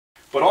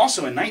But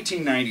also in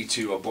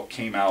 1992, a book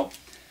came out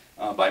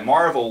by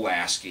Marvin,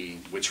 Olasky,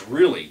 which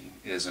really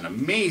is an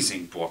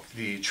amazing book,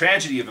 The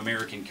Tragedy of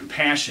American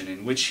Compassion,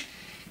 in which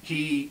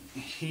he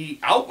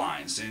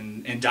outlines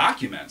and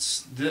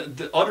documents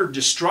the utter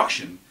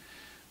destruction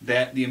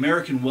that the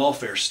American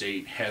welfare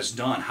state has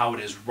done, how it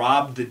has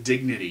robbed the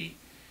dignity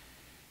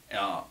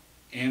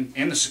and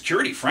the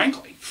security,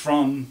 frankly,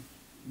 from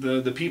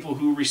the people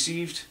who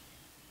received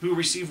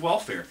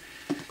welfare.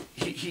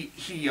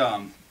 He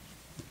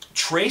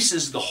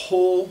traces the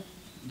whole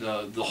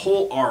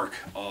arc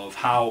of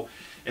how,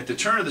 at the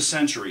turn of the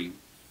century,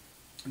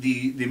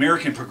 the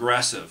American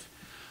progressive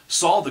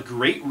saw the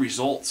great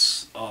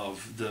results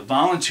of the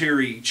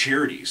voluntary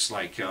charities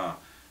like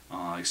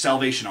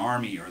Salvation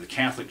Army or the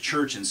Catholic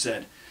Church, and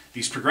said,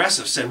 these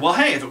progressives said, well,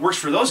 hey, if it works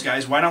for those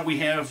guys, why don't we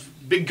have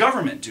big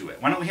government do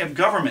it? Why don't we have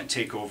government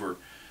take over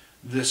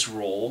this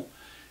role?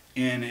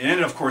 And it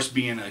ended, of course,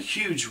 being a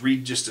huge,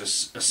 just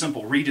a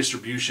simple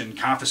redistribution,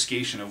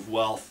 confiscation of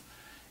wealth,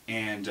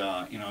 and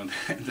you know,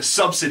 the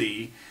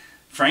subsidy,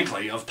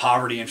 frankly, of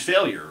poverty and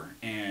failure.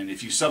 And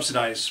if you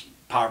subsidize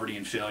poverty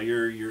and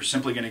failure, you're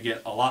simply going to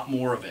get a lot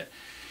more of it.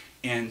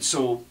 And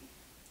so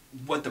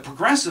what the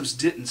progressives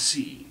didn't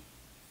see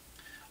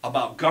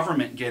about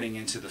government getting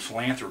into the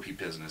philanthropy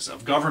business,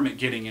 of government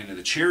getting into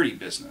the charity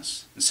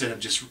business, instead of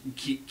just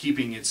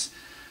keeping its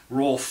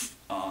role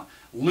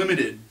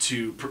limited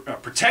to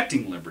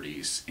protecting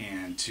liberties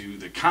and to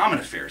the common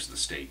affairs of the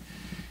state.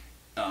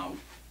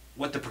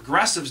 What the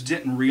progressives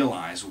didn't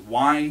realize,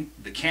 why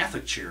the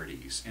Catholic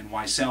charities and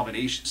why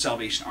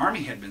Salvation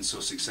Army had been so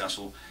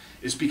successful,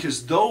 is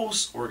because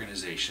those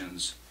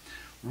organizations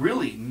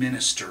really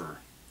minister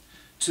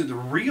to the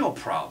real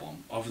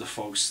problem of the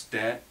folks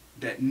that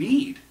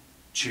need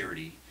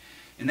charity,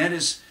 and that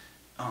is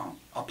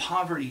a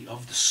poverty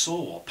of the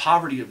soul, a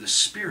poverty of the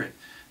spirit.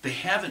 They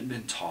haven't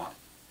been taught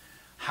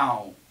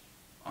how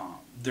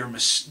their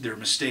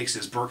mistakes,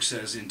 as Burke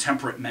says,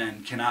 intemperate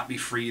men cannot be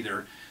free,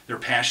 their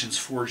passions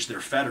forge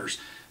their fetters.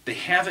 They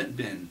haven't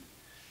been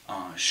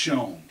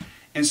shown.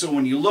 And so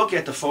when you look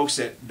at the folks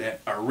that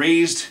are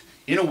raised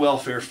in a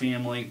welfare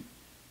family,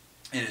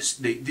 and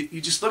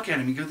you just look at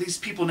them and go, these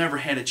people never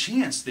had a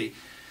chance.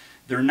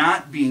 They're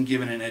not being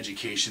given an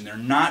education. They're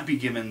not being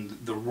given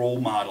the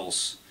role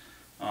models,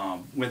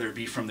 whether it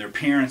be from their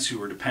parents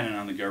who are dependent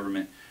on the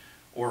government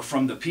or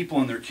from the people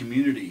in their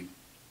community.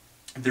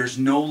 There's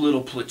no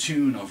little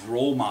platoon of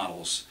role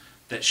models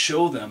that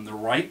show them the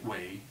right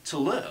way to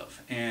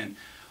live. And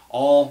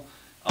all,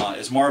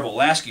 as Marvin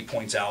Olasky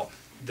points out,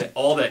 that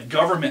all that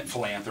government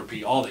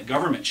philanthropy, all that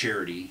government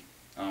charity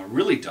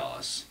really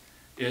does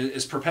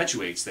is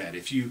perpetuates that.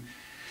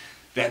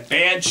 That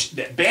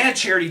bad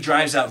charity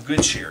drives out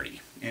good charity.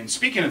 And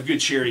speaking of good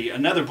charity,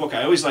 another book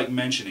I always like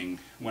mentioning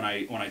when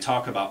I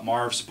talk about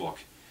Marv's book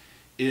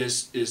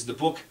is the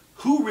book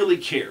Who Really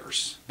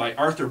Cares by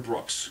Arthur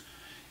Brooks.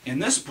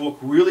 And this book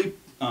really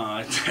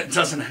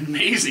does an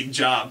amazing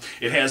job.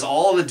 It has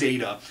all the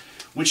data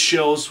which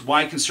shows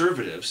why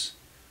conservatives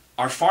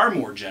are far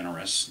more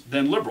generous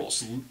than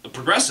liberals. The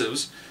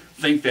progressives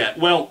think that,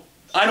 well,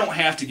 I don't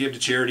have to give to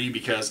charity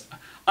because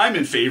I'm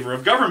in favor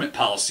of government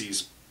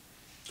policies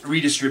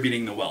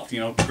redistributing the wealth.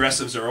 You know,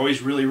 progressives are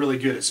always really, really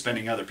good at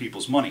spending other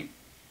people's money.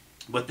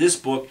 But this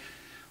book,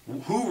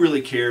 Who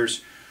Really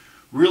Cares,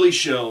 really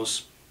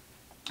shows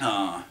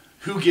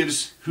who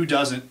gives, who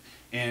doesn't,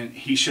 and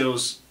he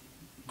shows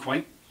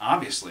quite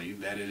obviously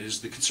that it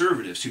is the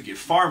conservatives who give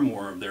far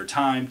more of their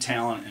time,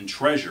 talent, and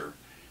treasure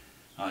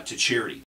to charity.